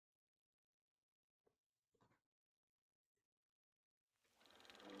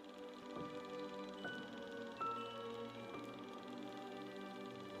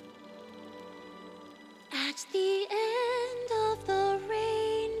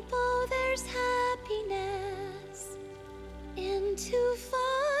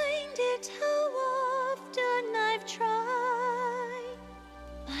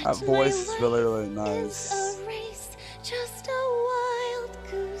That voice is really, really nice. A race, just a wild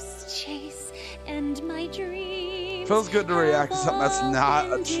goose chase, and my dreams Feels good to react to something that's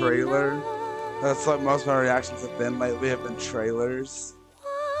not a trailer. That's like most of my reactions have been lately, have been trailers.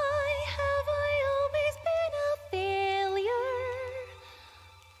 Why have I always been a failure?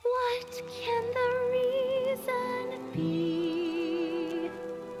 What can the reason be?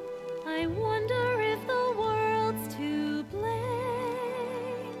 I wonder if the world's to blame.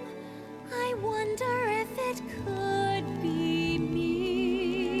 I wonder if it could be me.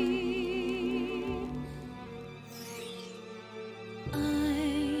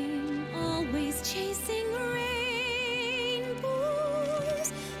 I'm always chasing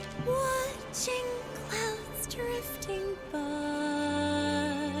rainbows, watching clouds drifting by.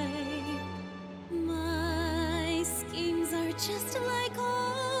 My schemes are just like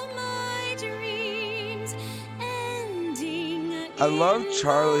all my dreams, ending. I love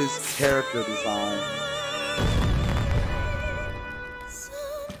Charlie's character design.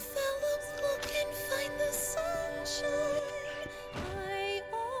 Some fellows look and find the sunshine. I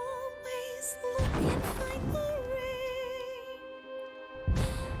always look and find the rain.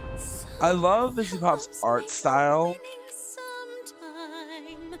 I love Busy Pop's art style.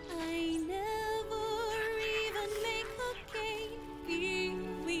 Sometime I never even make a game. Believe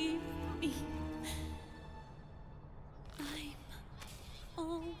me, I'm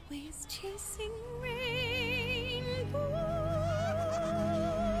always chasing rainbows,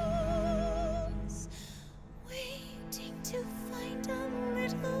 waiting to find a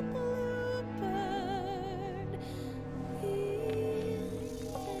little bluebird.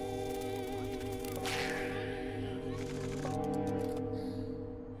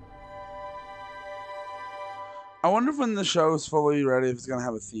 I wonder if when the show is fully ready, if it's gonna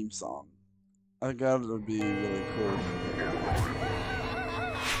have a theme song. I think that would be really cool.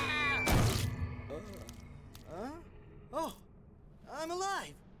 Oh, I'm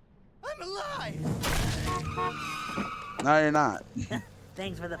alive! I'm alive! No, you're not.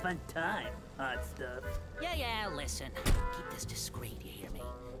 Thanks for the fun time, hot stuff. Yeah, listen. Keep this discreet, you hear me?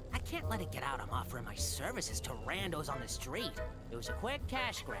 I can't let it get out I'm offering my services to randos on the street. It was a quick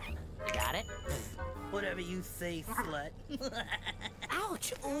cash grab. You got it? Whatever you say, slut.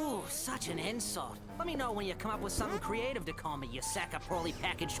 Ouch! Ooh, such an insult. Let me know when you come up with something creative to call me, you sack of poorly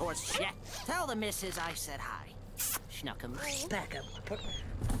packaged horse shit. Tell the missus I said hi. Schnuckums. Back up.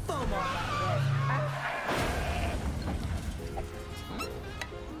 Foam off.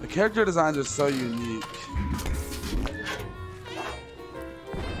 The character designs are so unique.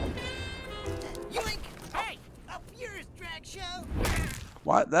 Yoink! Hey! Up yours, drag show!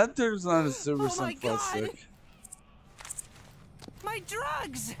 Why that design is super Oh my God. simplistic. My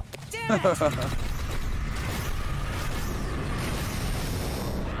drugs! Damn it!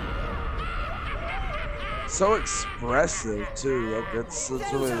 So expressive too. Like it's Those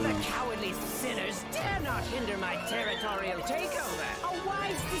really. other cowardly sinners dare not hinder my territorial takeover. A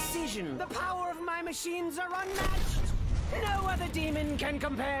wise decision. The power of my machines are unmatched. No other demon can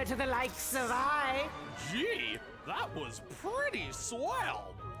compare to the likes of I. Gee, that was pretty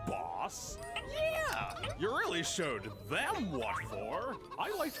swell, boss. Yeah, you really showed them what for. I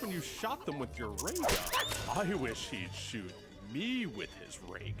liked when you shot them with your ray gun. I wish he'd shoot me with his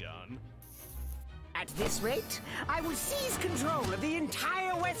ray gun. At this rate, I will seize control of the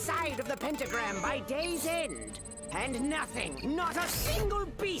entire west side of the pentagram by day's end. And nothing, not a single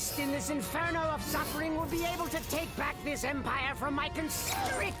beast in this inferno of suffering will be able to take back this empire from my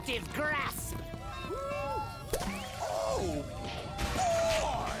constrictive grasp. Oh,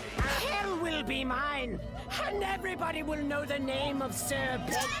 boy! Hell will be mine, and everybody will know the name of Sir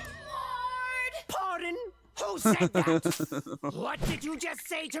Pardon? Who said that? What did you just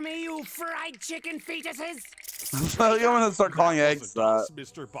say to me, you fried chicken fetuses? You're gonna start calling eggs that.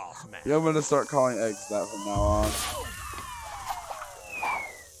 Mr. Bossman. You're gonna start calling eggs that from now on.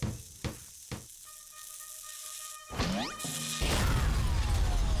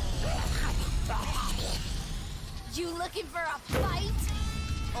 You looking for a fight,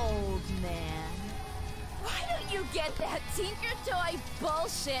 old man? Why don't you get that Tinker Toy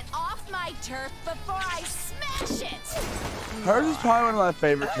bullshit off my turf before I smash it? Hers is probably one of my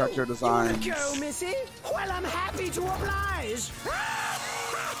favorite character designs. You wanna go, Missy? Well, I'm happy to oblige.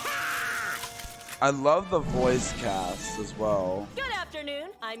 I love the voice cast as well. Good afternoon.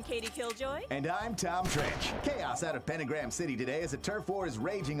 I'm Katie Killjoy. And I'm Tom Trench. Chaos out of Pentagram City today as a turf war is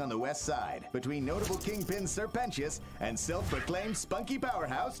raging on the west side between notable kingpin Serpentius and self-proclaimed spunky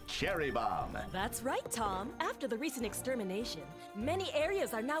powerhouse Cherry Bomb. That's right, Tom. After the recent extermination, many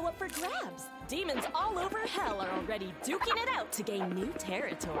areas are now up for grabs. demons all over hell are already duking it out to gain new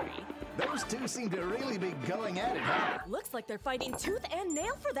territory. Those two seem to really be going at it, huh? Looks like they're fighting tooth and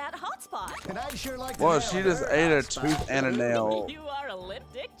nail for that hotspot. And I'd sure like to Well, know she just her ate a hotspot. tooth and a nail. You are a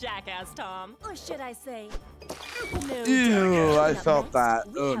lip-dick jackass, Tom. Or should I say, no. Ew, I felt that.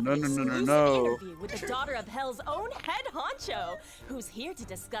 We Oh, have no, an no, no, no, exclusive no. interview with the daughter of Hell's own head honcho, who's here to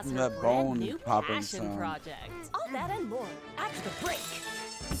discuss her That brand bone new popping passion sound. project. All that and more after the break.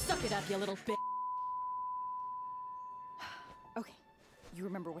 Suck it up, you little bitch. Okay, you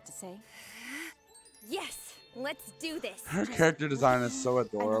remember what to say? Yes, let's do this. Her character design is so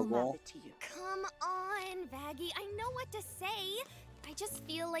adorable. Come on, Vaggie. I know what to say. I just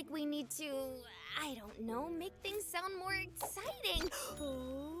feel like we need to, I don't know, make things sound more exciting.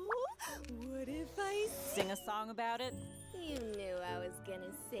 Oh, what if I Sing a song about it? You knew I was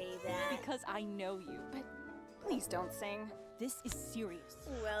gonna say that. Because I know you, but please don't sing. This is serious.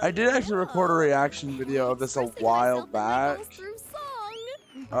 Well, I did actually record a reaction video of this a while back. It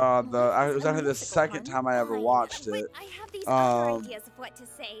was actually the second time I ever watched it. I have these other ideas of what to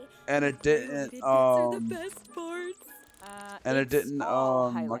say. And it didn't best parts. and it didn't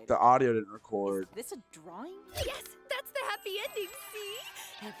like the audio didn't record. Is this a drawing? Yes, that's the happy ending,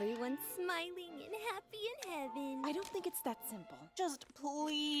 see? Everyone's smiling and happy in heaven. I don't think it's that simple. Just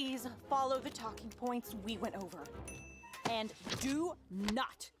please follow the talking points we went over. And do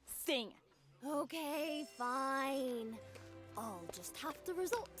not sing. Okay, fine. I'll just have to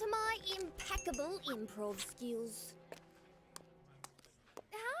resort to my impeccable improv skills.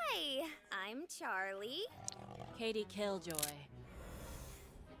 Hi, I'm Charlie. Katie Killjoy.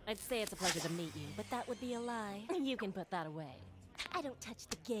 I'd say it's a pleasure to meet you, but that would be a lie. You can put that away. I don't touch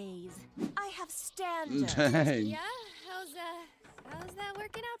the gays. I have standards. Dang. Yeah, how's that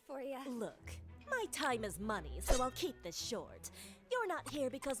working out for you? Look, my time is money, so I'll keep this short. You're not here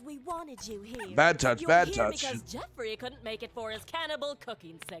because we wanted you here. Bad touch, You're bad here touch. because Jeffrey couldn't make it for his cannibal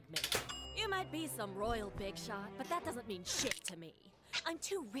cooking segment. You might be some royal big shot, but that doesn't mean shit to me. I'm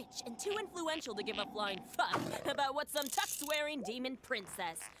too rich and too influential to give a flying fuck about what some tux-wearing demon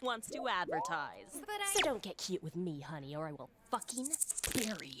princess wants to advertise. So don't get cute with me, honey, or I will fucking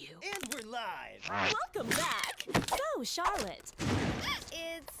bury you. And we're live. Welcome back. So, Charlotte.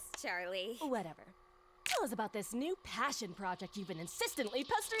 It's Charlie. Whatever. Tell us about this new passion project you've been insistently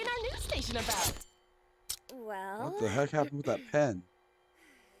pestering our news station about. Well, What the heck happened with that pen?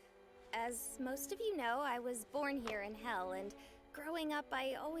 as most of you know, I was born here in Hell, and growing up,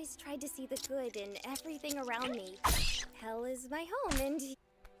 I always tried to see the good in everything around me. Hell is my home, and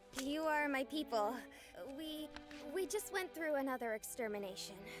you are my people. We just went through another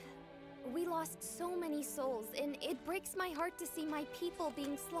extermination. We lost so many souls, and it breaks my heart to see my people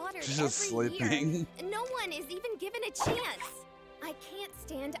being slaughtered She's just every sleeping. year. No one is even given a chance. I can't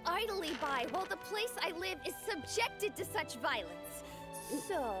stand idly by while the place I live is subjected to such violence.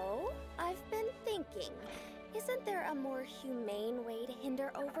 So, I've been thinking, isn't there a more humane way to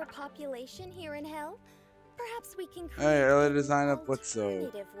hinder overpopulation here in Hell? Perhaps we can create Hey, early an design of Blitzo.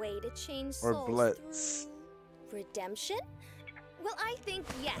 alternative way to change Or souls Blitz. through redemption? Well, I think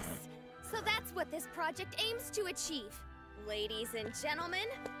yes. So that's what this project aims to achieve. Ladies and gentlemen,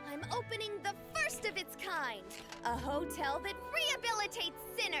 I'm opening the first of its kind, a hotel that rehabilitates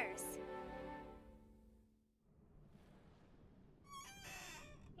sinners.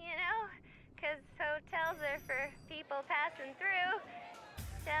 You know, 'cause hotels are for people passing through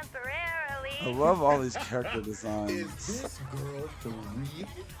temporarily. I love all these character designs. Is this girl for real?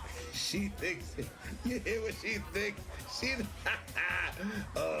 She thinks. You hear what she thinks? She.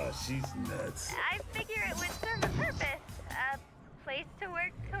 Oh, she's nuts. I figure it would serve a purpose. A place to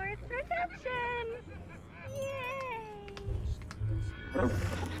work towards redemption. Yay!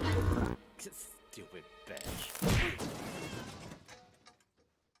 Stupid bitch.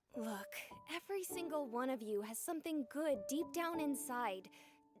 Look, every single one of you has something good deep down inside.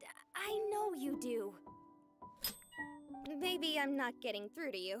 I know you do. Maybe I'm not getting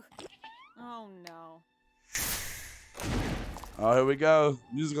through to you. Oh no. Oh, here we go.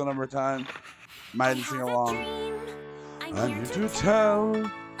 Musical number time. Might sing along. I'm here to tell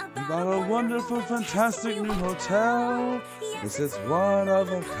about a wonderful, fantastic new hotel. This is one of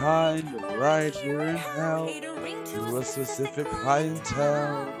a kind, right here in Hell, to a specific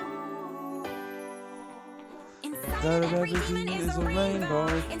clientele. That everything is a rainbow.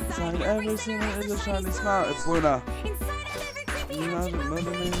 Inside every single is a shining smile. It's Luna. Luna's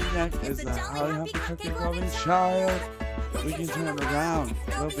another maniac. Is that how you have to cook your loving child? We can turn it around.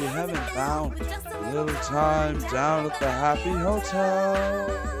 We'll be heaven bound. A little time down at the Happy Hotel.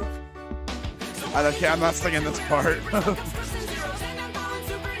 I'm not singing this part.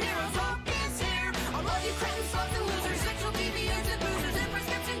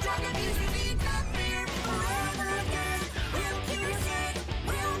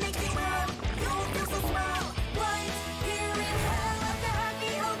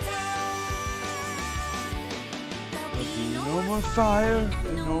 more fire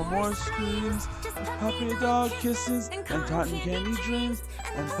and no more screams. Puppy dog kisses and cotton candy dreams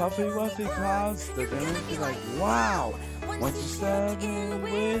and puffy wuffy clouds. They're gonna be like, wow, once you step in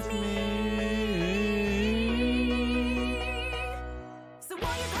with me.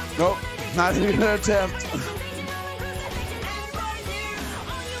 Nope, not even an attempt.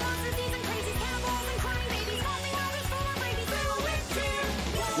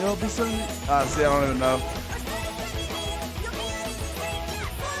 You'll be some. See, I don't even know.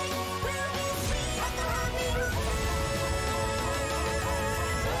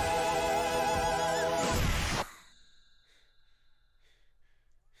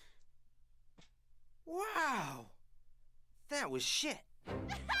 Wow, that was shit.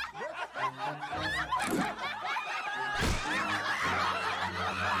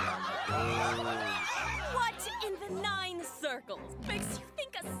 What in the 9 circles makes you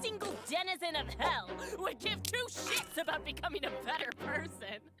think a single denizen of hell would give 2 shits about becoming a better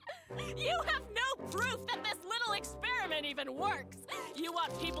person? You have no proof that this little experiment even works. You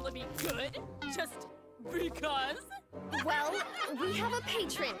want people to be good just because? Well, we have a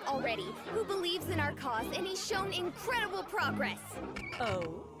patron already who believes in our cause, and he's shown incredible progress.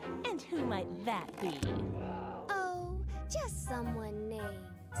 Oh, and who might that be? Oh, just someone named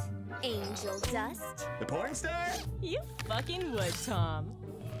Angel Dust. The porn star? You fucking would, Tom.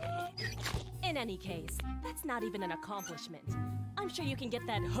 In any case, that's not even an accomplishment. I'm sure you can get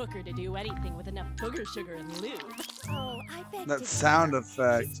that hooker to do anything with enough booger sugar and lube. Oh, I bet That sound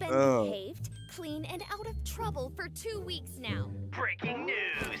effect. He's been Oh. behaved, clean, and out of trouble for 2 weeks now. Breaking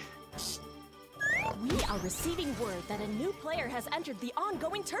news. We are receiving word that a new player has entered the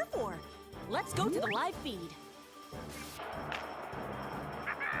ongoing turf war. Let's go to the live feed.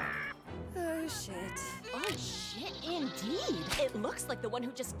 Oh, shit. Oh, shit, indeed. It looks like the one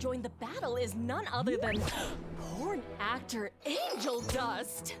who just joined the battle is none other than porn actor Angel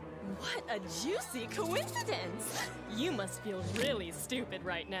Dust. What a juicy coincidence. You must feel really stupid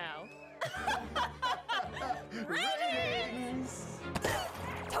right now. Ratings!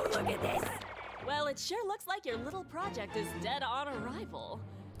 Don't look at this. Well, it sure looks like your little project is dead on arrival.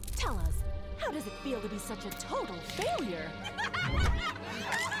 Tell us, how does it feel to be such a total failure?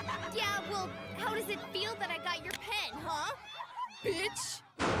 Yeah, well, how does it feel that I got your pen, huh? Bitch!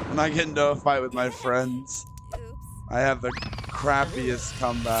 When I get into a fight with my friends, Oops. I have the crappiest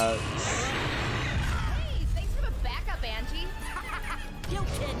comebacks. Hey, thanks for the backup, Angie. You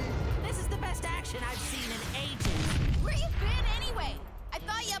kidding? This is the best action I've seen in ages. Where you been anyway? I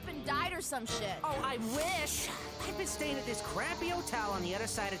thought you up and died or some shit. Oh, I wish. I've been staying at this crappy hotel on the other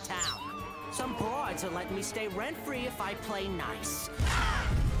side of town. Some broads are letting me stay rent-free if I play nice.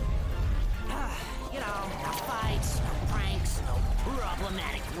 You know, no fights, no pranks, no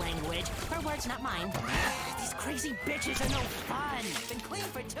problematic language. Her words, not mine. These crazy bitches are no fun. Been clean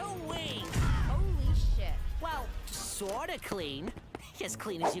for 2 weeks. Holy shit. Well, sorta clean. As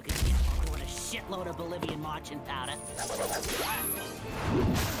clean as you can get with a shitload of Bolivian marching powder.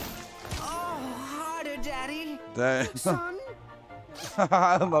 Oh, harder, Daddy. Dang. Son?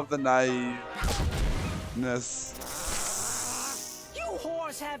 I love the naiveness. You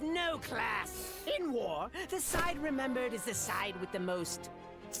whores have no class. In war, the side remembered is the side with the most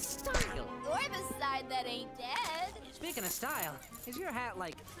style. Or the side that ain't dead. Speaking of style, is your hat,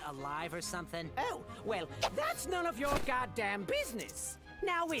 like, alive or something? Oh, well, that's none of your goddamn business.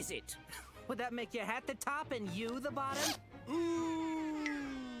 Now is it? Would that make your hat the top and you the bottom?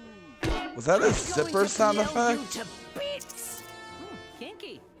 Was that a zipper sound blow effect? you to bits.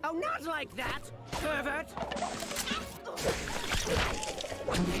 Kinky. Oh, not like that, pervert.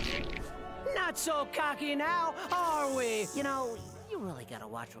 Not so cocky now, are we? You know, you really gotta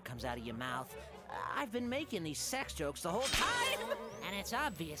watch what comes out of your mouth. I've been making these sex jokes the whole time, and it's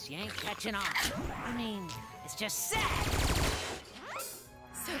obvious you ain't catching on. I mean, it's just sad.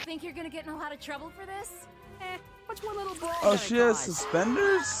 So think you're gonna get in a lot of trouble for this? What's one little brawl Oh, gonna she has cause?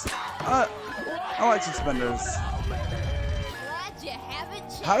 suspenders? I like suspenders. Glad you haven't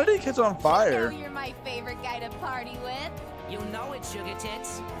checked. How did he catch on fire? You know you're my favorite guy to party with. You know it, sugar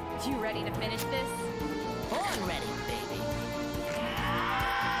tits. You ready to finish this? Born ready, baby.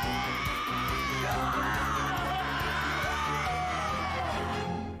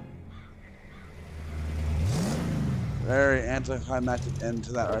 Very anticlimactic end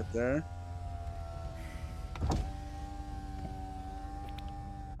to that right there.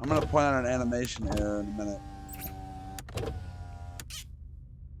 I'm gonna point out an animation error in a minute.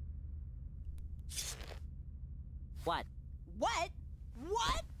 What? What?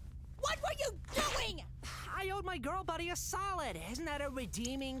 What? What were you doing? I owed my girl buddy a solid. Isn't that a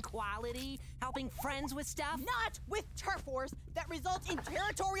redeeming quality? Helping friends with stuff? Not with turf wars that result in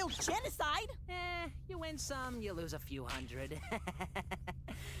territorial genocide. You win some, you lose a few hundred.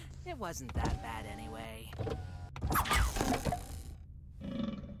 It wasn't that bad anyway.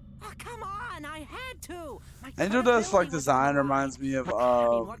 Oh, come on, I had to. Angel Dust like design reminds me of I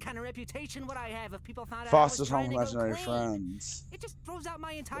mean, what kind of reputation would I have if people found out Foster's I was Home trying to go Legendary clean? Friends. It just throws out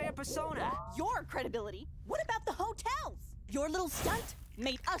my entire persona. Your credibility? What about the hotels? Your little stunt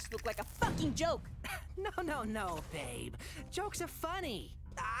made us look like a fucking joke. No, babe. Jokes are funny.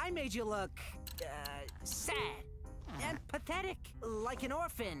 I made you look, sad. And pathetic. Like an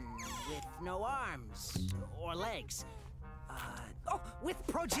orphan with no arms or legs. With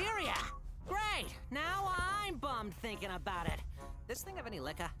progeria. Great. Now I'm bummed thinking about it. This thing have any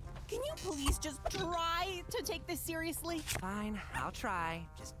liquor? Can you please just try to take this seriously? Fine, I'll try.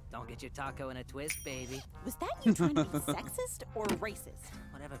 Just don't get your taco in a twist, baby. Was that you trying to be sexist or racist?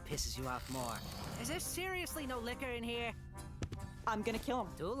 Whatever pisses you off more. Is there seriously no liquor in here? I'm gonna kill him.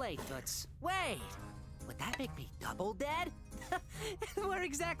 Too late, Toots. Wait! Would that make me double dead? Where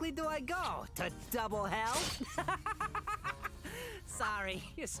exactly do I go? To double hell? Sorry,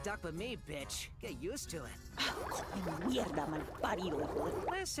 you're stuck with me, bitch. Get used to it.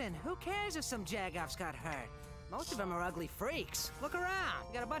 Listen, who cares if some jagoffs got hurt? Most of them are ugly freaks. Look around.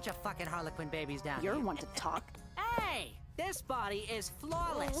 You got a bunch of fucking Harlequin babies down here. You're one to talk. Hey! This body is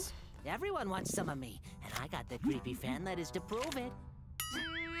flawless. Everyone wants some of me, and I got the creepy fan letters to prove it.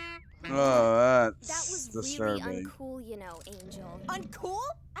 Oh, that's That was disturbing. really uncool, you know, Angel. Uncool?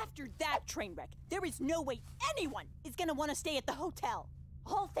 After that train wreck, there is no way anyone is gonna want to stay at the hotel.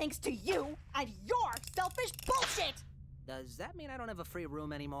 All thanks to you and your selfish bullshit! Does that mean I don't have a free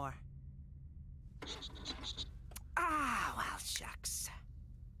room anymore? Ah, well, shucks.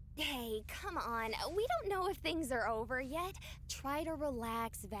 Hey, come on. We don't know if things are over yet. Try to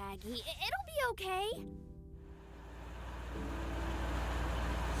relax, Vaggie. It'll be okay.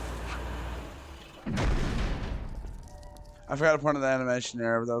 I forgot to point of the animation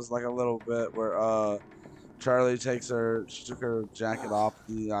there, but that was like a little bit where Charlie takes her, she took her jacket off,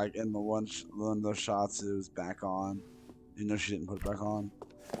 and like in the one of those shots it was back on. You know she didn't put it back on.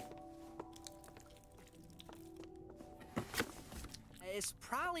 It's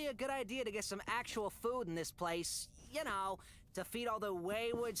probably a good idea to get some actual food in this place. You know, to feed all the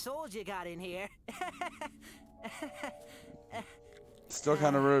wayward souls you got in here. Still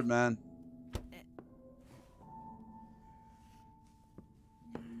kind of rude, man.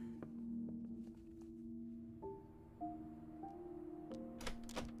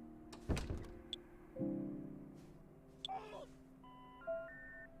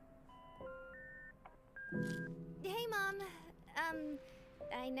 Hey, Mom.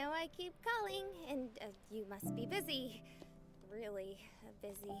 I know I keep calling, and you must be busy. Really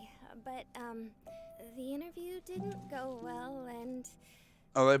busy. But, the interview didn't go well, and...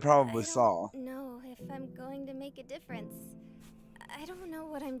 Oh, they probably saw. I don't know if I'm going to make a difference. I don't know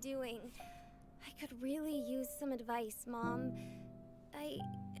what I'm doing. I could really use some advice, Mom. I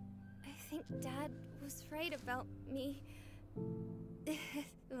think Dad was right about me.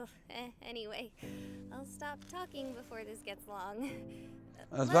 Well, anyway, I'll stop talking before this gets long.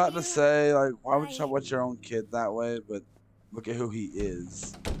 I was about to say, like, why would you talk about your own kid that way? But look at who he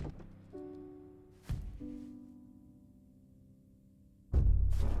is.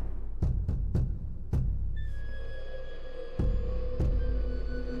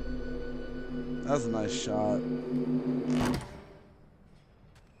 That was a nice shot.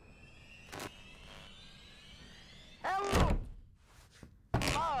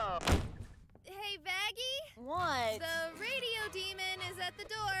 Hey, Vaggie? What? The radio demon is at the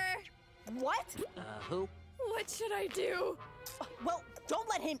door. What? Who? What should I do? Well, don't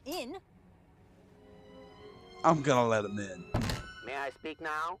let him in. I'm gonna let him in. May I speak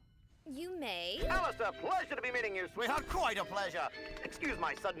now? You may. Alistair, pleasure to be meeting you, sweetheart. Quite a pleasure. Excuse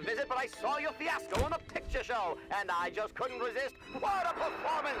my sudden visit, but I saw your fiasco on the picture show, and I just couldn't resist. What a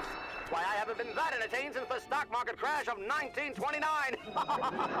performance! Why, I haven't been that entertained since the stock market crash of 1929.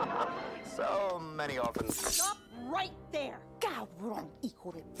 So many orphans. Stop right there. Cabrón,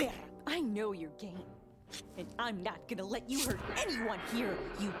 hijo de perra. I know your game. And I'm not gonna let you hurt anyone here,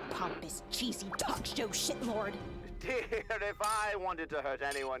 you pompous, cheesy talk show shitlord. Dear, if I wanted to hurt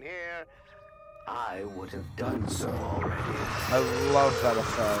anyone here, I would have done so already. I love that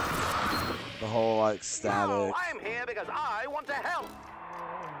effect. The whole, like, static. No, I'm here because I want to help.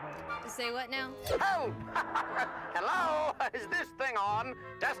 Say what now? Help! Hello? Is this thing on?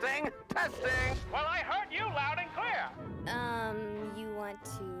 Testing? Testing! Well, I heard you loud and clear. You want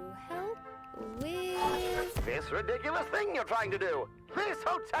to help with... this ridiculous thing you're trying to do? This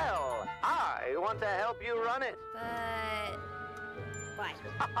hotel! I want to help you run it. But...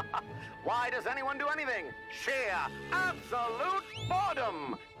 what? Why does anyone do anything? Sheer, absolute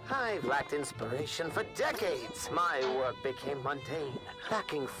boredom! I've lacked inspiration for decades. My work became mundane,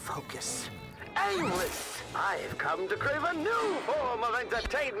 lacking focus, aimless. I've come to crave a new form of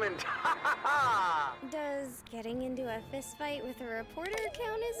entertainment. Does getting into a fistfight with a reporter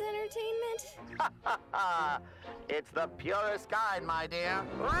count as entertainment? It's the purest kind, my dear.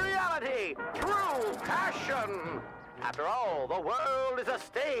 Reality, true passion. After all, the world is a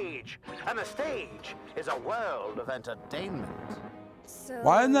stage, and the stage is a world of entertainment. So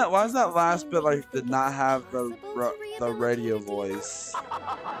Why is that last bit like did not have the radio voice?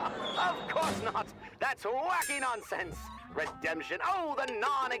 Of course not. That's wacky nonsense. Redemption. Oh, the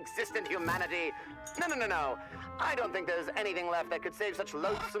non-existent humanity. No. I don't think there's anything left that could save such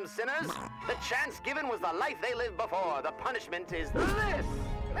loathsome sinners. The chance given was the life they lived before. The punishment is this.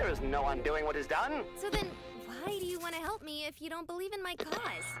 There is no undoing what is done. So then, why do you want to help me if you don't believe in my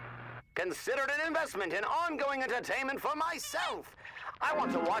cause? Consider it an investment in ongoing entertainment for myself. I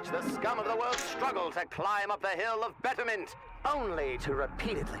want to watch the scum of the world struggle to climb up the hill of betterment, only to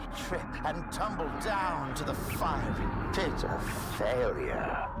repeatedly trip and tumble down to the fiery pit of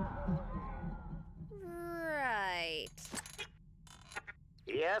failure. Right.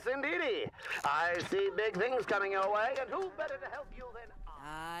 Yes, indeedy. I see big things coming your way, and who better to help you than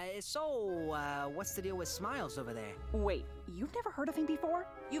what's the deal with Smiles over there? Wait, you've never heard of him before?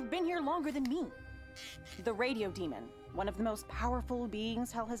 You've been here longer than me. The radio demon, one of the most powerful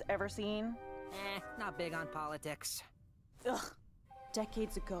beings hell has ever seen. Not big on politics. Ugh.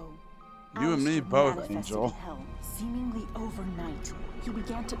 Decades ago, You and me Alistair both, manifested Angel. in hell, seemingly overnight. He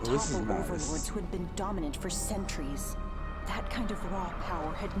began to Well, this is topple nice. overlords who had been dominant for centuries. That kind of raw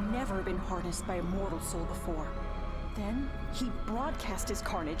power had never been harnessed by a mortal soul before. Then, he broadcast his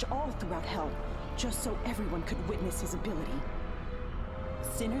carnage all throughout hell, just so everyone could witness his ability.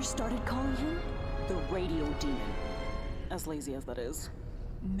 Sinners started calling him the Radio Demon. As lazy as that is.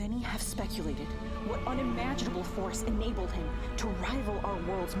 Many have speculated what unimaginable force enabled him to rival our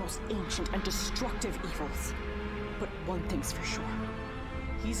world's most ancient and destructive evils. But one thing's for sure.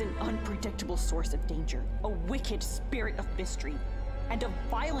 He's an unpredictable source of danger, a wicked spirit of mystery, and a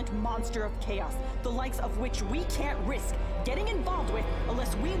violent monster of chaos, the likes of which we can't risk getting involved with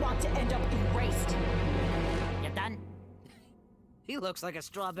unless we want to end up erased. You done? He looks like a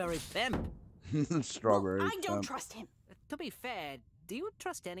strawberry pimp. Strawberry. Well, I don't trust him. To be fair, do you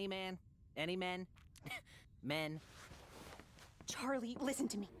trust any man? Any men? Men? Charlie, listen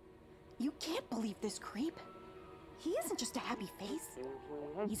to me. You can't believe this creep. He isn't just a happy face.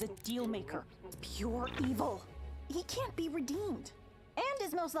 He's a deal maker. Pure evil. He can't be redeemed. And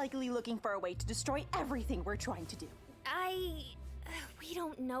is most likely looking for a way to destroy everything we're trying to do. We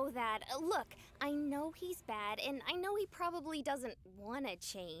don't know that. Look, I know he's bad, and I know he probably doesn't want to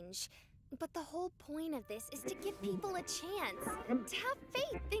change. But the whole point of this is to give people a chance. To have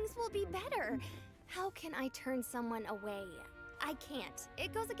faith, things will be better. How can I turn someone away? I can't.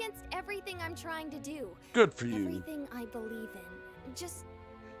 It goes against everything I'm trying to do. Good for you. Everything I believe in. Just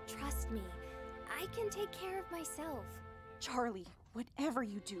trust me. I can take care of myself. Charlie, whatever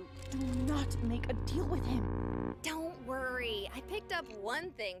you do, do not make a deal with him. Don't worry. I picked up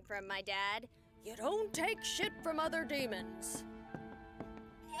one thing from my dad. You don't take shit from other demons.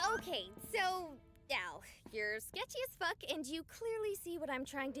 Okay, so now, you're sketchy as fuck, and you clearly see what I'm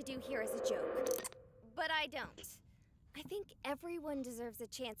trying to do here as a joke. But I don't. I think everyone deserves a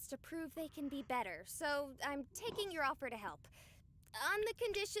chance to prove they can be better, so I'm taking your offer to help. On the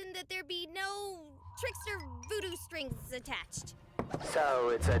condition that there be no trickster voodoo strings attached. So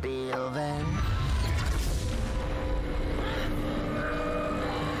it's a deal then?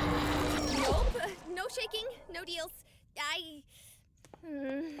 Nope, no shaking, no deals.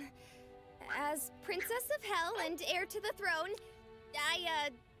 As Princess of Hell and heir to the throne, I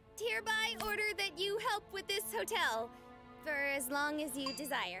hereby order that you help with this hotel for as long as you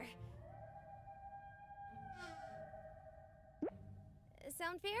desire.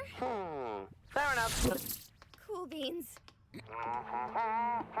 Sound fair? Fair enough. Cool beans.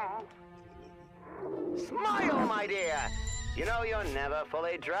 Smile, my dear. You know you're never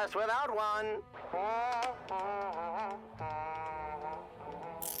fully dressed without one.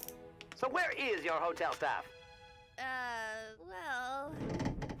 So where is your hotel staff? Well...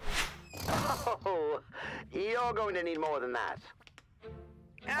 Oh, you're going to need more than that.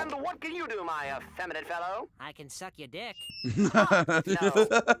 And what can you do, my effeminate fellow? I can suck your dick. No.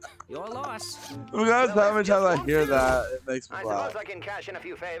 Your loss. Oh God, how many times I hear that, it makes me I laugh. suppose I can cash in a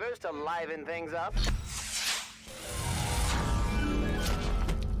few favors to liven things up.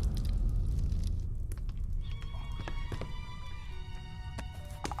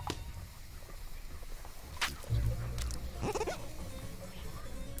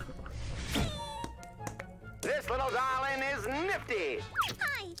 This little darling is nifty.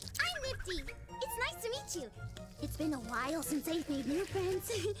 Hi, I'm Nifty. It's nice to meet you. It's been a while since I've made new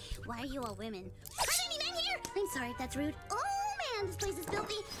friends. Why are you all women? Are there any men here? I'm sorry if that's rude. Oh man, this place is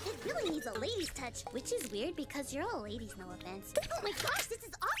filthy. It really needs a lady's touch, which is weird because you're all ladies, no offense. Oh my gosh, this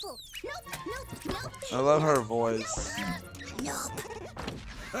is awful. Nope, nope, nope. I love her voice. Nope.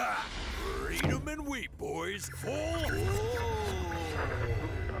 Ha! Freedom and wheat, boys. Full.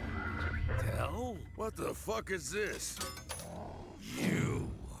 Hell? What the fuck is this?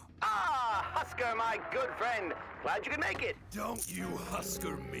 You. Ah, Husker, my good friend. Glad you could make it. Don't you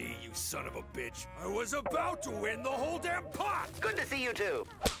Husker me, you son of a bitch. I was about to win the whole damn pot. Good to see you too.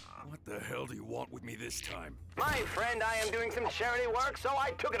 What the hell do you want with me this time? My friend, I am doing some charity work, so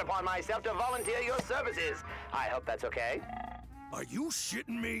I took it upon myself to volunteer your services. I hope that's okay. Are you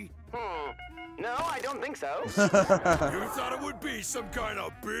shitting me? No, I don't think so. You thought it would be some kind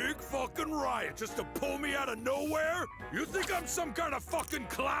of big fucking riot just to pull me out of nowhere? You think I'm some kind of fucking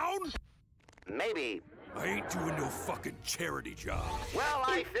clown? Maybe. I ain't doing no fucking charity job. Well,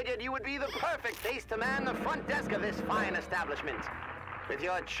 I figured you would be the perfect face to man the front desk of this fine establishment. With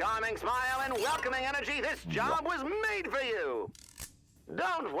your charming smile and welcoming energy, this job was made for you.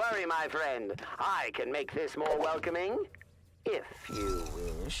 Don't worry, my friend. I can make this more welcoming, if you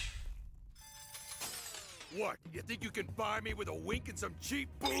wish. What, you think you can buy me with a wink and some cheap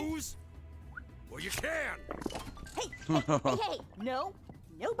booze? Well, you can. Hey, no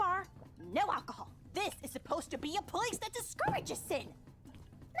bar, no alcohol. This is supposed to be a place that discourages sin.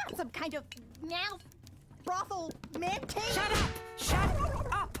 Not some kind of mouth brothel man cave. Shut up! Shut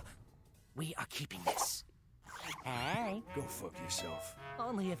up! We are keeping this. Hey. Go fuck yourself.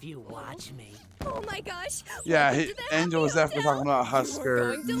 Only if you watch me. Oh my gosh. Yeah, Angel was definitely talking about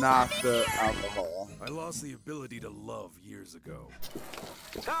Husker, not the alcohol. I lost the ability to love years ago.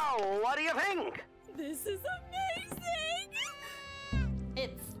 So, what do you think? This is amazing!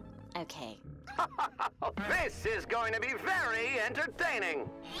 It's okay. This is going to be very entertaining.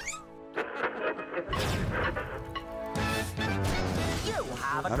 You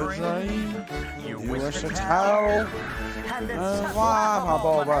have Have a dream. You wish to tell. And it's Why, just my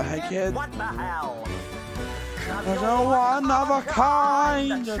boy, hey kid. What the hell? There's a one of a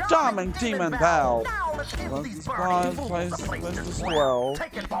kind, a charming demon pal. Now let's give Let's these find burning place fools a place to to swell.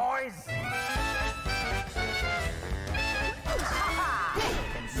 Take it, boys.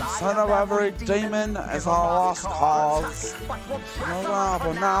 Son of every demon is a lost cause. No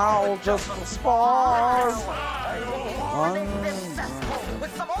rabble now, just for spars.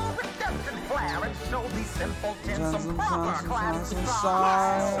 With some old redemption flair and show these simpletons some proper class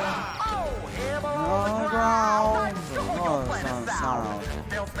inside. Oh, here below the ground, sound.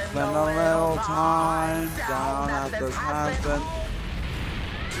 Spend a little time down at this HAZBIN.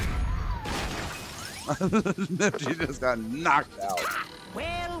 Nifty just got knocked out.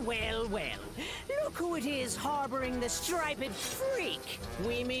 Well, well, well. Look who it is harboring the striped freak.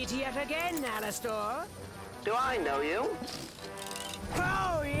 We meet yet again, Alastor. Do I know you?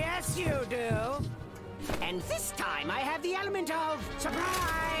 Oh, yes, you do. And this time I have the element of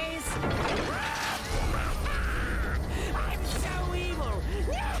surprise. I'm so evil.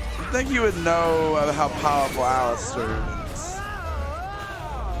 I think you would know how powerful Alistair is.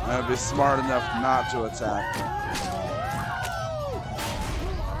 I'd be smart enough not to attack him.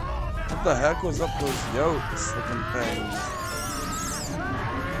 What the heck was up those yolks looking things?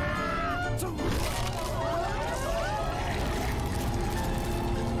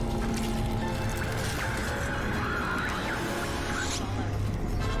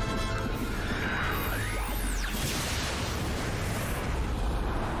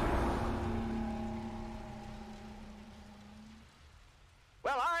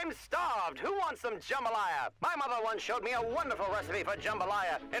 I'm starved. Who wants some jambalaya? My mother once showed me a wonderful recipe for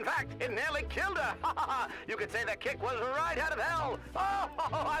jambalaya. In fact, it nearly killed her. You could say the kick was right out of hell. Oh,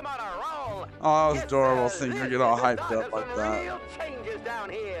 I'm on a roll. Oh, that was adorable seeing her get all hyped up like that. Real changes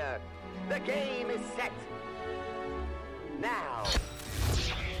down here. The game is set. Now,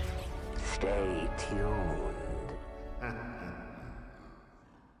 stay tuned.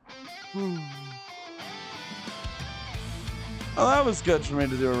 Oh, that was good for me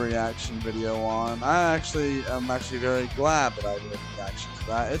to do a reaction video on. I'm actually very glad that I did a reaction to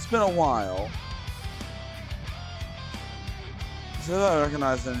that. It's been a while. See if I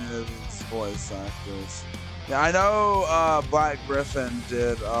recognize any of these voice actors. Yeah, I know Black Griffin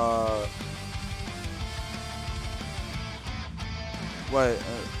did Wait,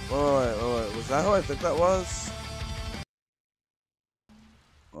 wait. Was that who I think that was?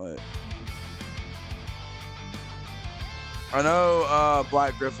 Wait. I know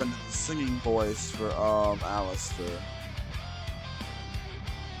Black Griffin is the singing voice for Alistair.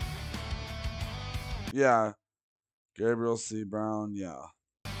 Yeah. Gabriel C. Brown, yeah.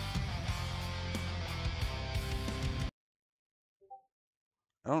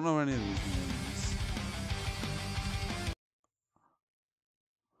 I don't know any of these names.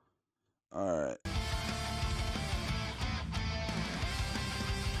 Alright.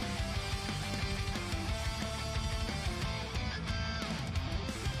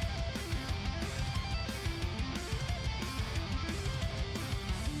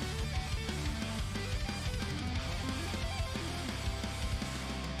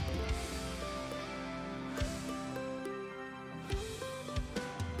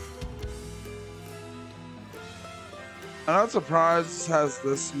 I'm not surprised this has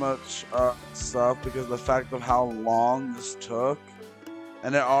this much stuff because of the fact of how long this took.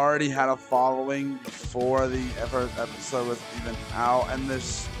 And it already had a following before the first episode was even out. And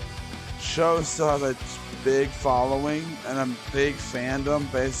this show still has a big following and a big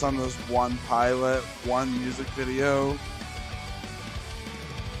fandom based on this one pilot, one music video.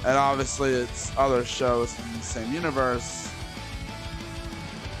 And obviously it's other shows in the same universe.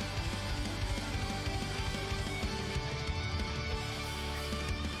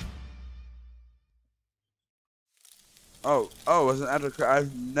 Oh, it's an after.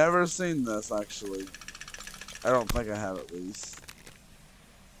 I've never seen this actually. I don't think I have at least.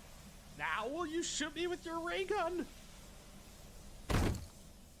 Now will you shoot me with your ray gun?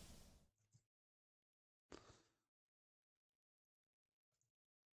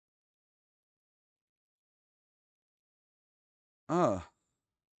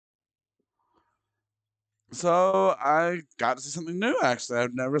 So I got to see something new actually.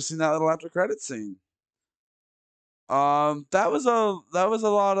 I've never seen that little after credit scene. That was a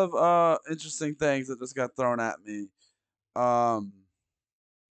lot of interesting things that just got thrown at me. Um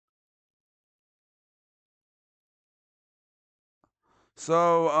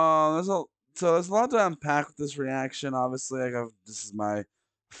there's a lot to unpack with this reaction. Obviously, this is my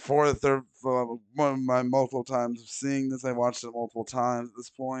fourth or one of my multiple times of seeing this. I watched it multiple times at this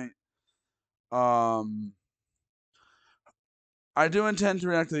point. I do intend to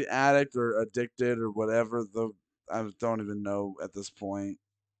react to the addict or addicted or whatever I don't even know at this point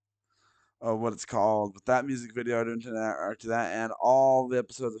what it's called. But that music video, I do intend to react to that and all the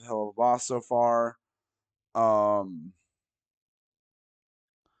episodes of Hell of a Boss so far.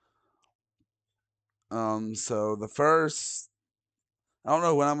 So the first, I don't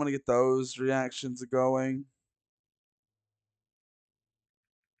know when I'm gonna get those reactions going.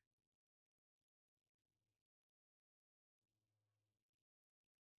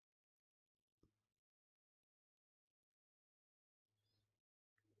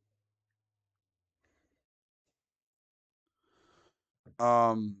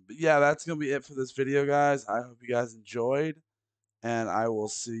 But yeah, that's gonna be it for this video, guys. I hope you guys enjoyed, and I will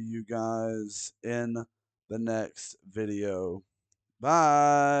see you guys in the next video.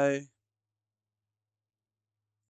 Bye.